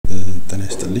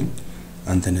ይስጥልኝ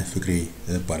አንተነህ ፍቅሬ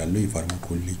እባላለሁ የፋርማ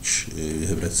ኮሌጅ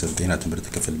የህብረተሰብ ጤና ትምህርት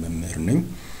ክፍል መምህር ነኝ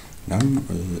እናም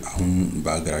አሁን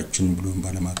በአገራችን ብሎም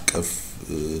በዓለም አቀፍ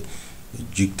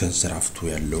እጅግ ተንሰራፍቶ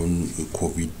ያለውን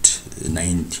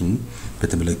ኮቪድ-19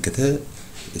 በተመለከተ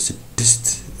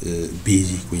 6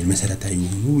 ቤዚክ ወይ መሰረታዊ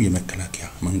የሆኑ የመከላከያ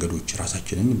መንገዶች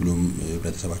ራሳችንን ብሎም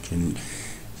ህብረተሰባችንን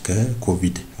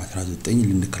ከኮቪድ-19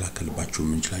 ልንከላከልባቸው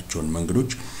የምንችላቸውን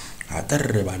መንገዶች አጠር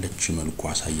ባለች መልኩ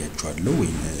አሳያችኋለሁ ወይ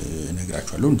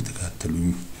ነግራችኋለሁ እንድትከታተሉኝ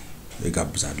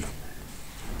እጋብዛለሁ።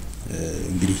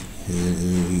 እንግዲህ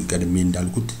ቀድሜ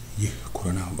እንዳልኩት ይህ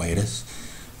ኮሮና ቫይረስ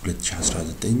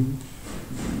 2019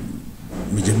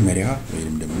 መጀመሪያ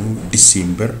ወይንም ደግሞ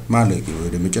ዲሴምበር ማለት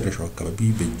ወደ መጨረሻው አካባቢ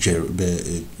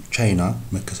በቻይና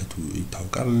መከሰቱ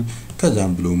ይታወቃል።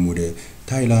 ከዛም ብሎም ወደ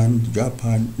ታይላንድ፣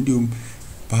 ጃፓን እንዲሁም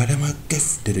በዓለም አቀፍ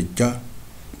ደረጃ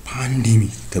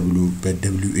ፓንዴሚክ ተብሎ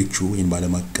በWHO ወይም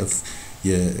በዓለም አቀፍ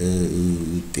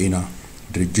የጤና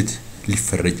ድርጅት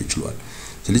ሊፈረጅ ይችላል።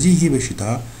 ስለዚህ ይሄ በሽታ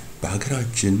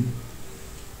በሀገራችን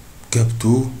ገብቶ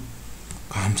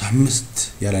ከ55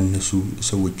 ያላነሱ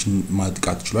ሰዎችን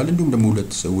ማጥቃት ይችላል። እንዲሁም ደግሞ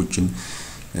 2 ሰዎችን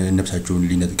ነፍሳቸውን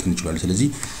ሊነጥቅ ይችላል። ስለዚህ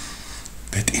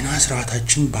በጤና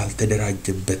ስርዓታችን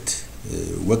ባልተደራጀበት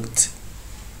ወቅት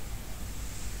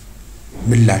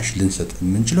ምላሽ ልንሰጥ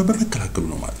የምንችለው በመከላከሉ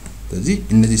ነው ማለት ነው። ስለዚህ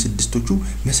እነዚህ 6ቶቹ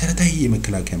መሰረታዊ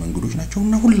የመከላከያ መንገዶች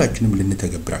ናቸውና ሁላችንም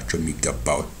ልንተገብራቸው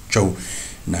የሚገባቸው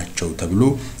ናቸው ተብሎ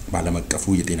በዓለም አቀፉ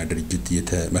የጤና ድርጅት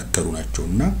የተመከሩ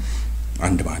ናቸውና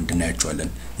አንድ በአንድ እናያቸዋለን።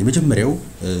 የመጀመሪያው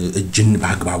እጅን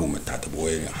በአግባቡ መታጠብ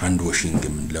ወይ ሃንድ ዋሺንግ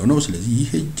የምንለው ነው። ስለዚህ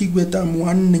ይህ እጅግ በጣም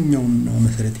ዋነኛውና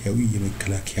መሰረታዊ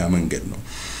የመከላከያ መንገድ ነው።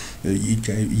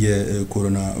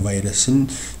 የኮሮና ቫይረስን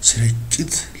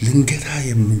ስርጭት ልንገታ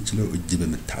የምንችለው እጅ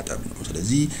በመታጠብ ነው።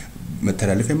 ስለዚህ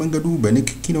መተላለፊያ መንገዱ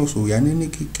በንክኪ ነው። ያንን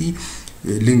ንክኪ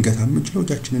ልንገታ የምንችለው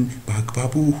እጃችንን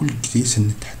በአግባቡ ሁሉ ጊዜ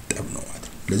ስንታጠብ ነው ማለት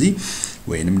ነው። ስለዚህ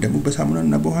ወይንም ደግሞ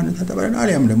በሳሙናና በውሃ እንታጠባለን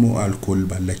አሊያም ደግሞ አልኮል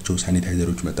ባላቸው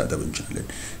ሳኒታይዘሮች መታጠብ እንችላለን።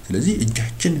 ስለዚህ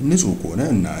እጃችን ንጹህ ከሆነ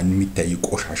እና የሚታይ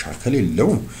ቆሻሻ ከሌለው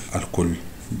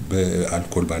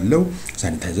አልኮል ባለው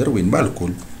ሳኒታይዘር ወይም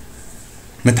በአልኮል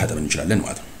መታጠብ እንችላለን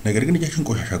ማለት ነው። ነገር ግን እጃችን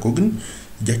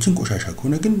ቆሻሻ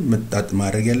ከሆነ ግን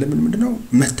ማድረግ ያለብን ምንድነው?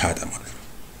 መታጠብ ማለት ነው።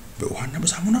 በውሃና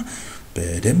በሳሙና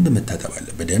በደንብ መታጠብ አለ።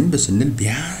 በደንብ ስንል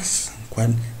ቢያንስ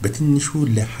እንኳን በትንሹ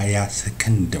ለ20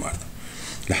 ሰከንድ ማለት ነው።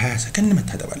 ለ20 ሰከንድ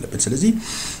መታጠብ አለበት። ስለዚህ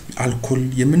አልኮል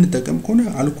የምንጠቀም ከሆነ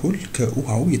አልኮል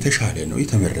ከውሃው የተሻለ ነው፣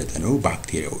 የተመረጠ ነው።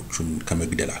 ባክቴሪያዎችን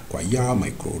ከመግደል አኳያ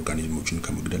ማይክሮ ኦርጋኒዝሞችን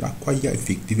ከመግደል አኳያ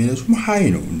ኢፌክቲቭነሱ ሃይ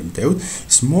ነው። እንደምታዩት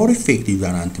is more effective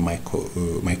than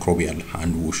antimicrobial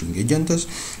hand washing agents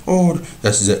or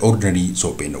as the ordinary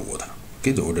soap and water.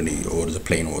 Okay, the ordinary or the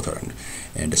plain water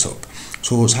and the soap.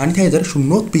 So sanitizer should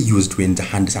not be used when the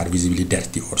hands are visibly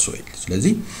dirty or soiled.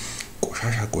 ስለዚህ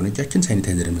ቆሻሻ ቆነጃችን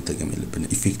ሳኒታይዘር መጠቀም ያለብን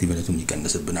ኢፌክቲቭነቱን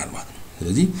ይቀንስብናል ማለት ነው።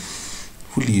 ስለዚህ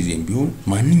ሁሉ ጊዜም ቢሆን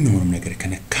ማንኛውንም ነገር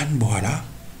ከነካን በኋላ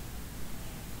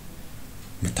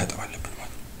መታጠብ አለብን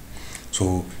ማለት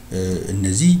ነው።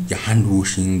 እነዚህ የሃንድ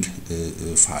ዋሺንግ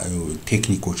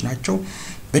ቴክኒኮች ናቸው።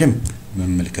 በደንብ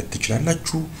መመልከት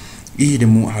ትችላላችሁ። ይሄ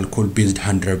ደግሞ አልኮል ቤዝድ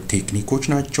ሃንድ ረብ ቴክኒኮች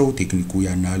ናቸው። ቴክኒኩ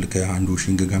ያናል ከሃንድ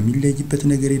ዋሺንግ ጋር የሚለይበት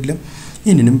ነገር የለም።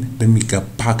 ይሄንንም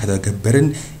በሚገባ ከተገበርን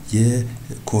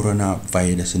የኮሮና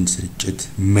ቫይረስን ስርጭት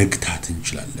መግታት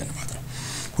እንችላለን ማለት ነው።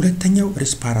 ሁለተኛው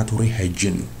ሬስፓራቶሪ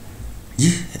ሃይጂን ነው።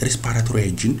 ይህ ሬስፓራቶሪ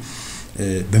ሃይጂን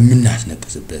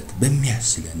በመናስነጥስበት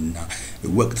በሚያስለና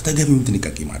ወቅት ተገቢውን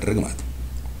ጥንቃቄ ማድረግ ማለት ነው።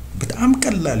 በጣም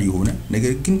ቀላል የሆነ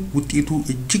ነገር ግን ውጤቱ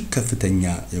እጅግ ከፍተኛ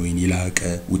ወይ የላቀ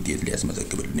ውጤት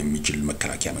ሊያስመዘግብልን የሚችል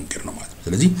መከላከያ መንገድ ነው ማለት ነው።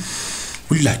 ስለዚህ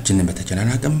ሁላችንም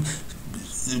በተጨናናቀም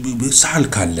ሳል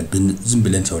ካለብን ዝም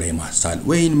ብለን ሰው ላይ ማሳል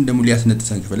ወይንም ደግሞ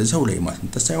ሊያስነጥሰን ከፈለ ሰው ላይ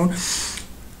ማስነጥስ ሳይሆን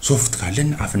ሶፍት ካለን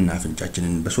አፍና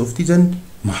አፍንጫችንን በሶፍት ይዘን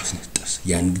ማስነጥስ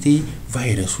ያን ጊዜ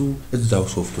ቫይረሱ እዛው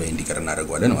ሶፍት ላይ እንዲቀር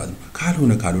እናደርጋለን ማለት ነው።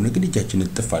 ካልሆነ ግን እጃችንን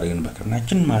ጥፍ አድርገን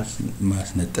በከርናችን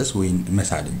ማስነጥስ ወይ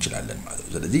መሳል እንችላለን ማለት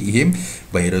ነው። ስለዚህ ይሄም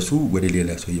ቫይረሱ ወደ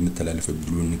ሌላ ሰው የምትተላለፈውን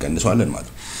እንቀንሰዋለን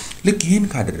ማለት ነው። ልክ ይሄን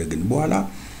ካደረግን በኋላ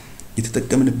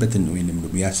የተጠቀምንበትን ወይንም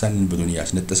ደግሞ ያሳልንበትን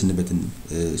ያስነጥስንበትን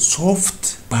ሶፍት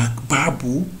በአግባቡ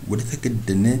ወደ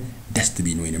ተከደነ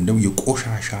ዳስትቢን ወይንም ደግሞ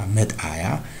የቆሻሻ መጣያ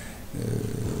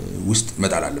ውስጥ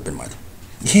መጣል አለብን ማለት ነው።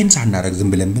 ይሄን ሳናረግ ዝም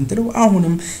ብለን ብንጥለው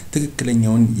አሁንም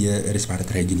ትክክለኛውን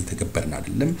የሬስፓራቶሪ ሃይጂን የተገበርን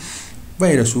አይደለም፣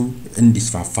 ቫይረሱ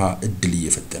እንዲስፋፋ እድል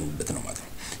እየፈጠንበት ነው ማለት ነው።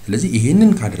 ስለዚህ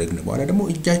ይሄንን ካደረግን በኋላ ደግሞ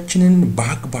እጃችንን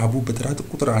በአግባቡ በተራት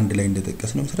ቁጥር 1 ላይ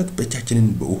እንደተጠቀስነው መሰረት በእጃችንን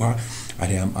በውሃ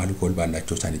አሊያም አልኮል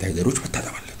ባላቸው ሳኒታይዘሮች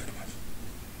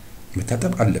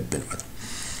መታጠብ አለብን ማለት ነው።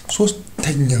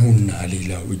 ሶስተኛውና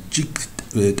ሌላው እጅግ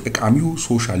ጠቃሚው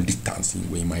ሶሻል ዲስታንሲንግ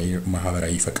ወይ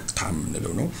ማህበራዊ ፈቀቅታ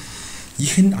ምንለው ነው።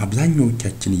 ይህን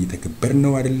አብዛኛዎቻችን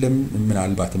እየተከበርነው አይደለም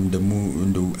ምናልባትም ደግሞ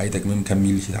እንደው አይጠቅምም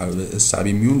ከሚል ሐሳብ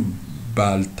የሚሆን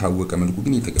ባልታወቀ መልኩ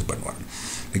ግን እየተከበርነው አይደለም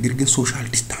ነገር ግን ሶሻል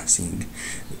ዲስታንሲንግ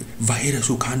ቫይረሱ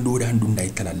ከአንዱ ወደ አንዱ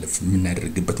እንዳይተላለፍ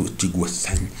የምናደርግበት እጅግ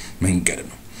ወሳኝ መንገድ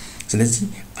ነው ስለዚህ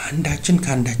አንዳችን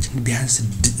ከአንዳችን ቢያንስ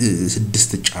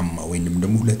 6 ጫማ ወይንም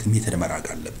ደግሞ 2 ሜትር መራቅ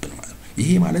አለብን ማለት ነው ይሄ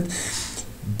ማለት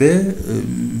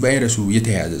በቫይረሱ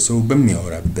የተያዘ ሰው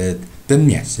በሚያወራበት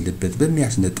በሚያስልበት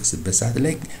በሚያስነጥስበት ሰዓት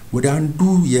ላይ ወደ አንዱ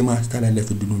የማስተላለፍ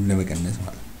እድሉን ለመቀነስ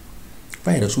ማለት ነው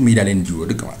ቫይረሱ ሜዳ ላይ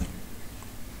እንዲወድቅ ማለት ነው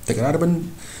ተቀራርበን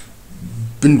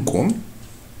ብንቆም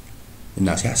እና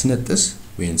ሲያስነጥስ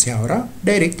ወይን ሲያወራ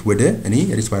ዳይሬክት ወደ እኔ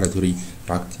ሬስፒራቶሪ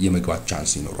ትራክት የመግባት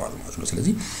ቻንስ ይኖራል ማለት ነው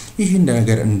ስለዚህ ይሄን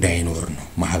ነገር እንዳይኖር ነው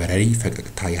ማህበራዊ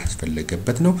ፈቀቅታ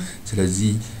ያስፈልገበት ነው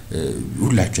ስለዚህ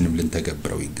ሁላችንም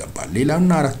ልንተገብረው ይገባል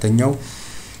ሌላውና አራተኛው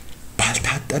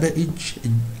ባልታጠበ እጅ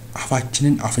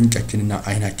አፋችንን አፍንጫችንና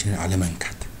አይናችንን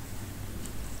አለመንካት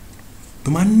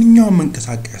በማንኛውም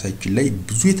መንቀሳቀሳችን ላይ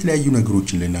ብዙ የተለያዩ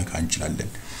ነገሮችን ልናካ እንችላለን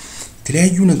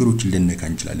የተለያዩ ነገሮችን ልንነካ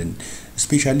እንችላለን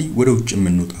ስፔሻሊ ወደ ውጭ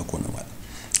የምንወጣ ከሆነ ማለት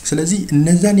ስለዚህ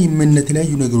እነዛን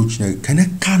የተለያዩ ነገሮች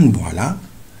ከነካን በኋላ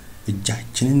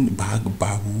እጃችንን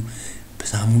በአግባቡ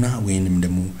በሳሙና ወይንም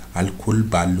ደግሞ አልኮል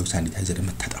ባለው ሳኒታይዘር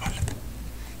መታጠብ አለብን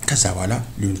ከዛ በኋላ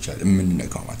ሊሆን ይችላል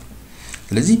የምንነካው ማለት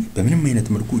ስለዚህ በምንም አይነት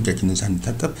መልኩ እጃችንን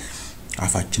ሳንታጠብ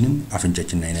አፋችንን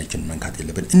አፍንጫችንና አይናችንን መንካት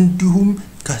የለብን እንዲሁም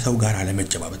ከሰው ጋር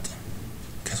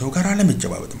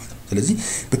አለመጨባበጥ ማለት ስለዚህ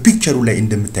በፒክቸሩ ላይ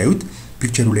እንደምታዩት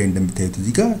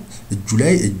እዚህ ጋር እጁ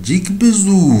ላይ እጅግ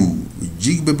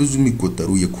በብዙ የሚቆጠሩ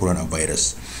የኮሮና ቫይረስ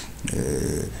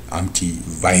አምጪ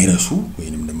ቫይረሱ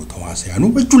ወይንም ደግሞ ተዋሲያኑ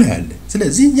እጁ ላይ አለ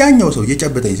ስለዚህ ያኛው ሰው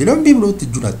የጨበጠኝ ሲለው ቢብሎት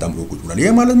እጁን አጣምሮ ቁጭ ብሏል ያ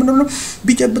ማለት ምንድነው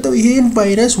ቢጨበጠው ይሄን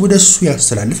ቫይረስ ወደሱ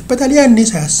ያስተላልፍበታል ያኔ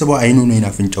ሳያስበው አይኑን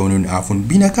አፍንጫውን አፉን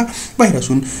ቢነካ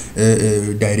ቫይረሱን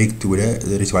ዳይሬክት ወደ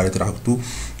ሬስፒራቶሪ ትራክቱ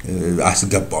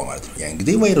አስገባው ማለት ነው ያን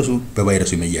ጊዜ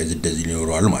በቫይረሱ የመያዝ እንደዚህ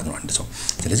ሊኖረዋል ማለት ነው አንድ ሰው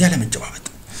ስለዚህ አለመጨባበጥ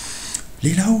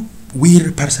ሌላው ዌር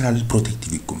ፐርሰናል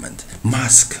ፕሮቴክቲቭ ኢኩዊፕመንት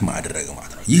ማስክ ማድረግ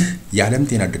ማለት ነው ይህ የዓለም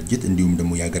ጤና ድርጅት እንዲሁም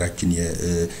ደግሞ የሀገራችን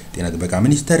የጤና ጥበቃ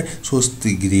ሚኒስቴር 3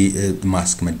 ጊዜ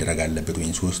ማስክ መደረግ አለበት ወይ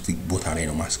 3 ቦታ ላይ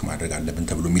ነው ማስክ ማድረግ አለብን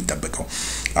ተብሎ የሚጠበቀው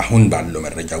አሁን ባለው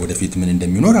መረጃ ወደፊት ምን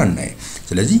እንደሚኖር አናይ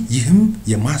ስለዚህ ይህም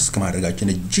የማስክ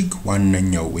ማድረጋችን እጅግ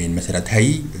ዋነኛው ወይ መሰረታዊ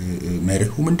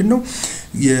መርሁ ምንድነው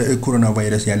የኮሮና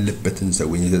ቫይረስ ያለበትን ሰው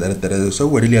ወይ የተጠረጠረ ሰው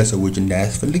ወደ ሌላ ሰዎች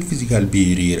እንዳያስፈልግ ፊዚካል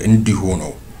ቤሪየር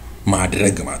እንዲሆነው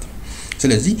ማድረግ ማለት ነው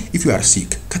ስለዚህ if you are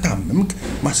sick ከታመምክ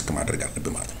ማስክ ማድረግ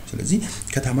አለብህ ማለት ነው ስለዚህ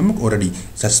ከታመምክ already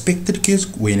suspected case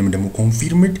ወይንም ደግሞ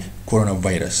confirmed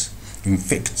coronavirus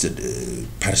infected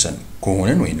person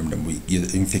ከሆነን ወይንም ደግሞ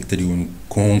infected ይሁን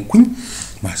ከሆንኩኝ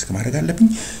ማስክ ማድረግ አለብኝ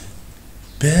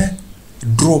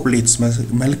በድሮፕሌትስ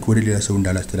መልክ ወደ ሌላ ሰው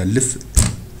እንዳላስተላልፍ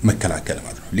መከላከል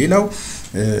ማለት ነው ሌላው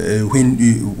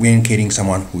when caring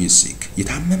someone who is sick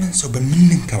የታመመን ሰው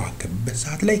በመንከባከብበት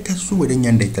ሰዓት ላይ ከሱ ወደኛ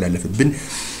እንዳይተላለፍብን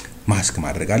ማስክ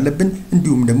ማድረግ አለብን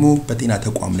እንዲሁም ደግሞ በጤና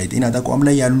ተቋም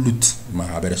ላይ ያሉት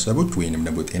ማህበረሰቦች ወይንም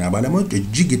ደግሞ ጤና ባለሙያዎች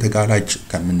እጅግ የተጋላጭ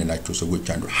ከምንላቸው ሰዎች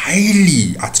አንዱ highly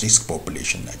at risk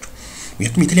population ናቸው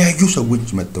ምክንያቱም የተለያዩ ሰዎች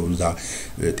መጥተው እዛ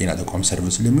ጤና ተቋም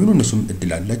ሰርቪስ ለሚሆኑ እነሱም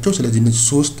እድል አላቸው ስለዚህ እነዚህ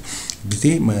 3 ጊዜ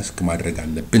ማስክ ማድረግ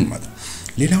አለብን ማለት ነው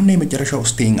ሌላውና የመጨረሻው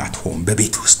staying at home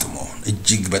በቤት ውስጥ መሆን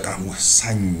እጅግ በጣም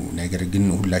ወሳኝ ነገር ግን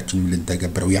ሁላችንም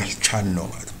ልንተገብረው ያልቻልነው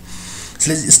ማለት ነው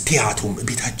ስለዚህ stay at home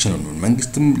ቤታችን ነው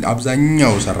መንግስትም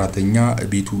አብዛኛው ሰራተኛ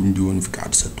ቤቱ እንዲሆን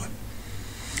ፍቃድ ሰጥቷል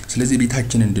ስለዚህ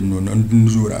ቤታችን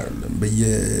እንድንዞር አይደለም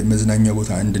በየመዝናኛ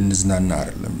ቦታ እንድንዝናና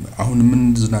አይደለም አሁን ምን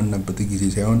ዝናናበት ጊዜ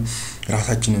ሳይሆን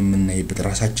ራሳችንን የምናይበት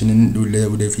ራሳችንን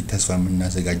ወደፊት ተስፋ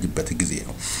የምናዘጋጅበት ጊዜ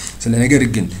ነው ስለ ነገር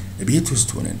ግን ቤት ውስጥ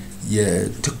ሆነን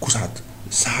የትኩሳት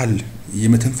ሳል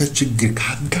የመተንፈስ ችግር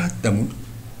ካጋጠሙን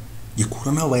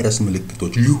የኮሮና ቫይረስ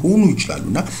ምልክቶች ሊሆኑ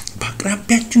ይችላሉና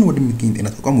በአቅራቢያችን ወደሚገኝ ጤና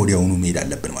ተቋም ወዲያውኑ መሄድ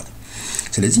አለብን ማለት ነው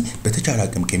ስለዚህ በተቻለ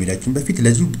አቅም ከመሄዳችን በፊት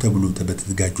ለዚሁ ተብሎ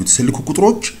በተዘጋጁት ስልክ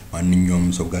ቁጥሮች ማንኛውም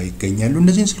ሰው ጋር ይገኛሉ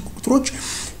እነዚህን ስልክ ቁጥሮች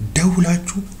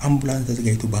ደውላችሁ አምቡላንስ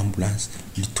ተዘጋጅቶ በአምቡላንስ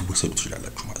ልትወሰዱ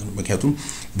ትችላላችሁ ማለት ነው ምክንያቱም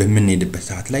በመንሄድበት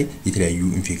ሰዓት ላይ የተለያዩ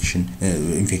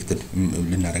ኢንፌክትድ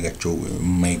ልናረጋቸው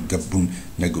የማይገቡን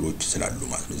ነገሮች ስላሉ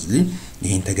ማለት ነው ስለዚህ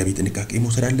ይሄን ተገቢ ጥንቃቄ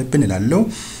መውሰድ አለብን እላለሁ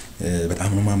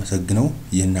በጣም ነው ማመሰግነው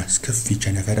የናስከፊ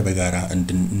ቸነፈር በጋራ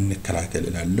እንድንከላከል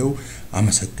እላለሁ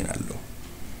አመሰግናለሁ